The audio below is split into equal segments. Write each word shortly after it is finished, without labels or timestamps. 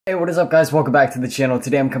Hey, what is up, guys? Welcome back to the channel.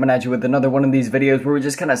 Today I'm coming at you with another one of these videos where we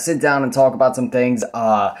just kind of sit down and talk about some things.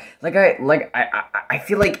 I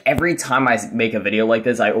feel like every time I make a video like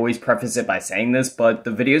this, I always preface it by saying this, but the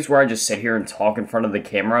videos where I just sit here and talk in front of the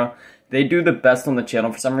camera, they do the best on the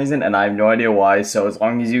channel for some reason, and I have no idea why. So as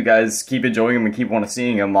long as you guys keep enjoying them and keep wanting to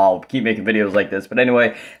seeing them, I'll keep making videos like this. But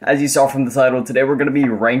anyway, as you saw from the title, today we're going to be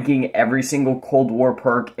ranking every single Cold War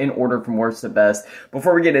perk in order from worst to best.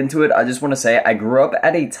 Before we get into it, I just want to say I grew up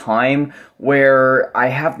at a time where I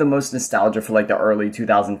have the most nostalgia for like the early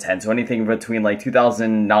 2010s. So anything between like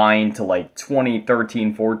 2009 to like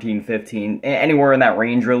 2013, 14, 15, anywhere in that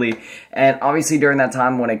range really. And obviously during that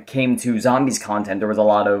time when it came to zombies content, there was a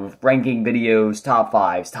lot of ranking videos, top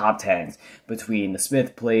 5s, top 10s, between the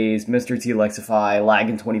Smith Plays, Mr. T Lexify,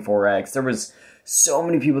 Laggin 24X. There was so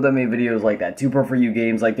many people that made videos like that. 2Pro for You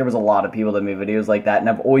Games, like there was a lot of people that made videos like that, and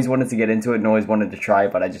I've always wanted to get into it and always wanted to try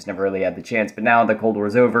it, but I just never really had the chance. But now the Cold War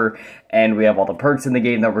is over, and we have all the perks in the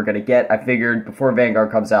game that we're going to get. I figured before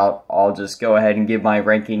Vanguard comes out, I'll just go ahead and give my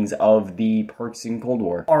rankings of the perks in Cold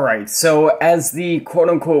War. Alright, so as the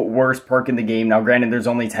quote-unquote worst perk in the game, now granted there's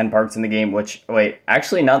only 10 perks in the game, which, wait,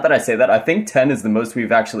 actually not that I say that, I think 10 is the most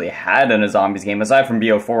we've actually had in a zombies game, aside from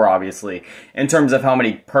BO4 obviously. In terms of how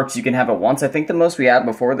many perks you can have at once, I think the most we had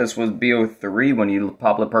before this was BO3 when you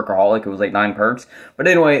pop the Perkaholic, it was like 9 perks. But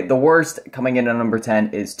anyway, the worst coming in at number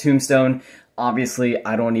 10 is Tombstone. Obviously,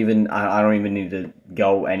 I don't even need to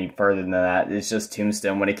go any further than that. It's just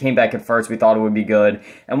Tombstone. When it came back at first, we thought it would be good.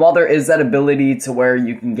 And while there is that ability to where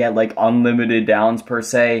you can get like unlimited downs per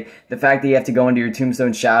se, the fact that you have to go into your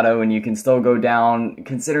Tombstone Shadow and you can still go down,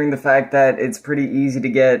 considering the fact that it's pretty easy to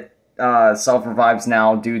get self-revives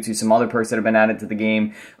now due to some other perks that have been added to the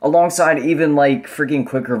game, alongside even like freaking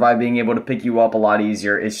quick revive being able to pick you up a lot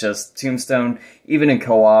easier. It's just Tombstone, even in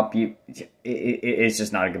co-op, it's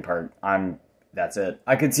just not a good perk. That's it.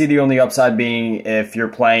 I could see the only upside being if you're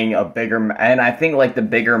playing a bigger, and I think like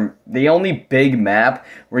the only big map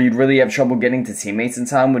where you'd really have trouble getting to teammates in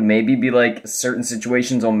time would maybe be like certain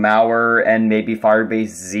situations on Mauer and maybe Firebase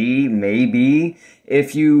Z, maybe.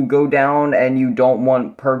 If you go down and you don't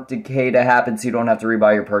want perk decay to happen so you don't have to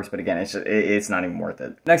rebuy your perks, but again, it's not even worth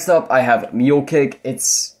it. Next up, I have Mule Kick.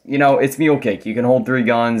 It's Mule Kick. You can hold 3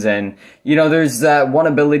 guns, and, there's that one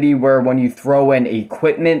ability where when you throw in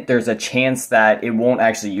equipment, there's a chance that it won't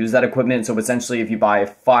actually use that equipment. So essentially, if you buy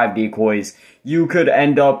 5 decoys, you could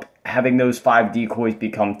end up having those 5 decoys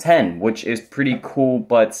become 10, which is pretty cool,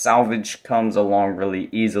 but salvage comes along really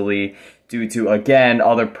easily due to, again,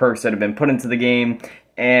 other perks that have been put into the game.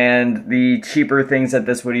 And the cheaper things that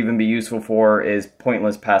this would even be useful for is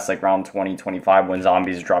pointless past like round 20, 25 when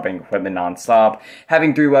zombies are dropping equipment non-stop.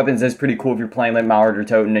 Having 3 weapons is pretty cool if you're playing like Mauer or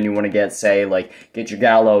Toten and you want to get, say, like, get your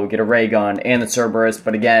Gallo, get a ray gun, and the Cerberus.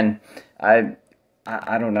 But again, I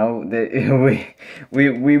don't know.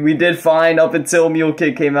 We did fine up until Mule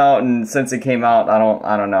Kick came out, and since it came out, I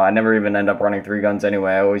don't know. I never even end up running 3 guns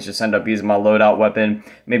anyway. I always just end up using my loadout weapon,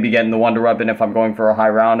 maybe getting the Wonder Weapon if I'm going for a high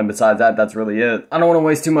round, and besides that, that's really it. I don't want to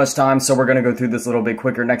waste too much time, so we're gonna go through this a little bit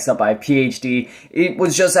quicker. Next up, I have PhD. It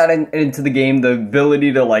was just added into the game. The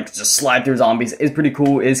ability to like just slide through zombies is pretty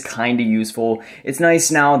cool, is kind of useful. It's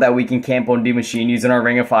nice now that we can camp on D-Machine using our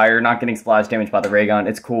Ring of Fire, not getting splash damage by the ray gun.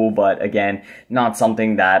 It's cool, but again, not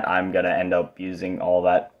something that I'm gonna end up using all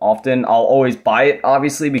that often. I'll always buy it,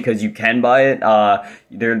 obviously, because you can buy it.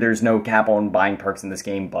 There's no cap on buying perks in this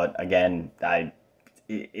game, but again,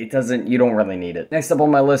 you don't really need it. Next up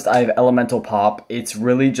on my list, I have Elemental Pop. It's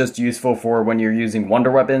really just useful for when you're using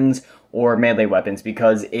wonder weapons or melee weapons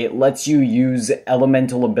because it lets you use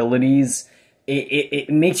elemental abilities. It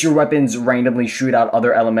makes your weapons randomly shoot out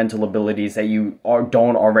other elemental abilities that you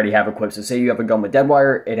don't already have equipped. So say you have a gun with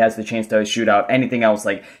Deadwire, it has the chance to shoot out anything else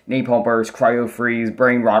like Napalm Burst, Cryo Freeze,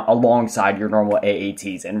 Brain Rot alongside your normal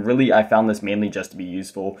AATs. And really, I found this mainly just to be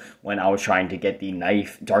useful when I was trying to get the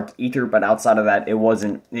Knife Dark Ether, but outside of that,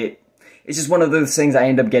 it's just one of those things I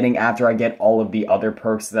end up getting after I get all of the other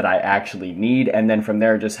perks that I actually need, and then from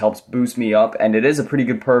there it just helps boost me up, and it is a pretty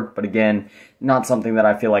good perk, but again, not something that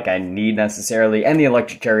I feel like I need necessarily, and the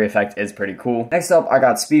electric cherry effect is pretty cool. Next up, I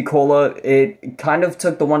got Speed Cola. It kind of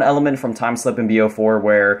took the one element from Time Slip in BO4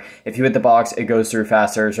 where if you hit the box, it goes through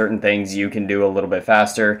faster. Certain things you can do a little bit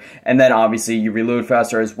faster, and then obviously you reload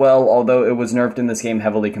faster as well, although it was nerfed in this game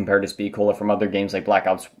heavily compared to Speed Cola from other games like Black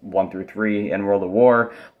Ops 1 through 3 and World of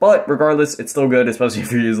War, but regardless, it's still good, especially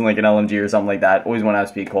if you're using like an LMG or something like that. Always want to have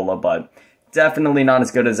Speed Cola, but definitely not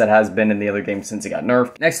as good as it has been in the other games since it got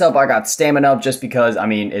nerfed. Next up, I got Stamina Up, just because, I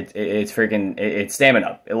mean, it's Stamina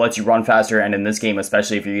Up. It lets you run faster, and in this game,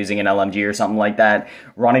 especially if you're using an LMG or something like that,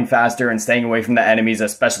 running faster and staying away from the enemies,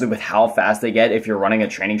 especially with how fast they get if you're running a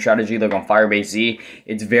training strategy like on Firebase Z,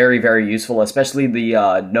 it's very, very useful, especially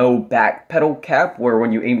the no back pedal cap, where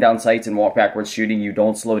when you aim down sights and walk backwards shooting, you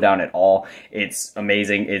don't slow down at all. It's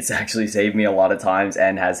amazing. It's actually saved me a lot of times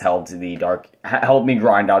and has helped me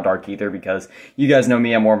grind out Dark Ether, because you guys know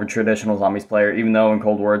me, I'm more of a traditional zombies player. Even though in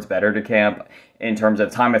Cold War it's better to camp in terms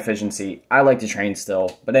of time efficiency, I like to train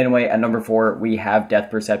still. But anyway, at number 4, we have Death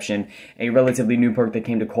Perception, a relatively new perk that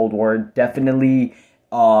came to Cold War. Definitely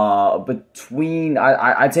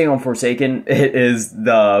I'd say on Forsaken, it is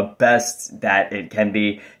the best that it can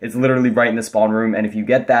be. It's literally right in the spawn room, and if you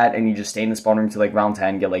get that and you just stay in the spawn room to like round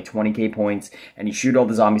 10, get like 20k points, and you shoot all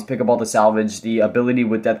the zombies, pick up all the salvage, the ability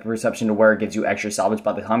with Death Perception to where it gives you extra salvage.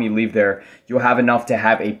 By the time you leave there, you'll have enough to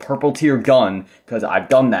have a purple tier gun, because I've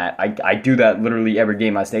done that. I do that literally every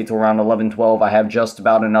game. I stay till around 11, 12. I have just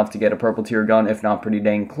about enough to get a purple tier gun, if not pretty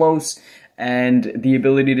dang close. And the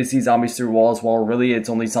ability to see zombies through walls, while really it's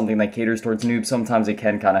only something that caters towards noobs, sometimes it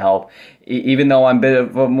can kind of help. Even though I'm a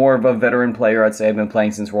bit of more of a veteran player, I'd say I've been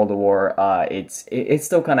playing since World of War, it's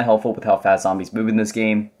still kind of helpful with how fast zombies move in this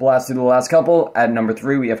game. Blast through the last couple. At number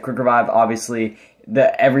 3, we have Quick Revive. Obviously,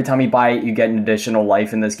 every time you buy it, you get an additional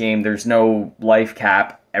life in this game. There's no life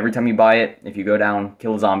cap. Every time you buy it, if you go down,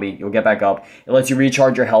 kill a zombie, you'll get back up. It lets you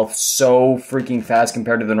recharge your health so freaking fast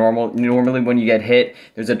compared to the normal. Normally, when you get hit,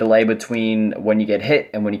 there's a delay between when you get hit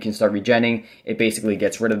and when you can start regenning. It basically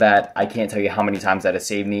gets rid of that. I can't tell you how many times that has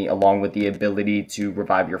saved me, along with the ability to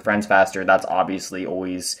revive your friends faster. That's obviously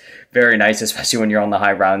always very nice, especially when you're on the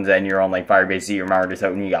high rounds and you're on like Firebase Z or Martyrs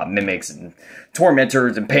out and you got Mimics and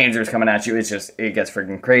Tormentors and Panzers coming at you. It gets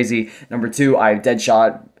freaking crazy. Number 2, I have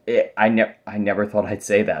Deadshot. I never thought I'd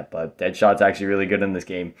say that, but Deadshot's actually really good in this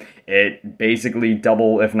game. It basically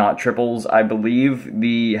double, if not triples, I believe,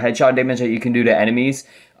 the headshot damage that you can do to enemies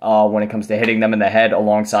when it comes to hitting them in the head,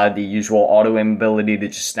 alongside the usual auto-aim ability to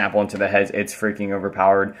just snap onto the heads. It's freaking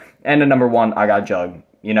overpowered. And at number 1, I got Jug.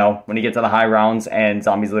 You know, when you get to the high rounds and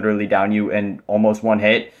zombies literally down you in almost one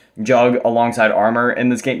hit, Jug alongside armor in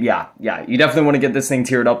this game, yeah, you definitely want to get this thing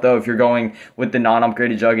tiered up, though. If you're going with the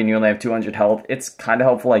non-upgraded Jug and you only have 200 health, it's kind of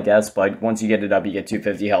helpful, I guess, but once you get it up, you get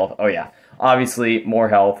 250 health. Oh yeah, obviously, more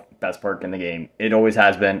health, best perk in the game. It always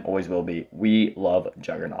has been, always will be. We love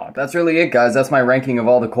Juggernaut. That's really it, guys. That's my ranking of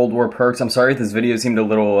all the Cold War perks. I'm sorry if this video seemed a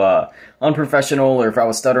little unprofessional, or if I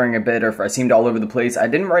was stuttering a bit, or if I seemed all over the place. I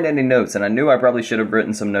didn't write any notes, and I knew I probably should have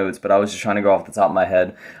written some notes, but I was just trying to go off the top of my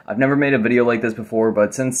head. I've never made a video like this before,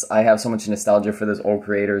 but since I have so much nostalgia for those old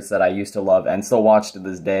creators that I used to love and still watch to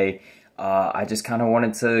this day, I just kind of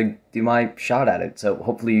wanted to do my shot at it. So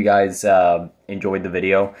hopefully you guys enjoyed the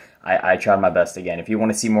video. I tried my best again. If you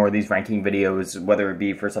want to see more of these ranking videos, whether it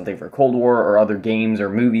be for something for Cold War or other games or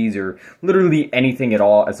movies or literally anything at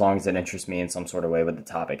all, as long as it interests me in some sort of way with the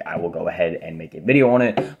topic, I will go ahead and make a video on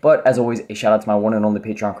it. But as always, a shout out to my one and only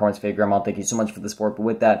Patreon, Carnes Fake Grandma. Thank you so much for the support. But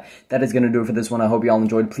with that, that is going to do it for this one. I hope you all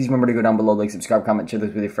enjoyed. Please remember to go down below, like, subscribe, comment, share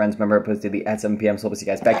this with your friends. Remember, I post daily at 7 p.m. So I'll see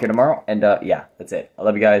you guys back here tomorrow. And yeah, that's it. I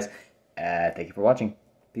love you guys. Thank you for watching.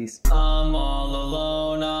 Peace. I'm all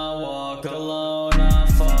alone, I walk alone.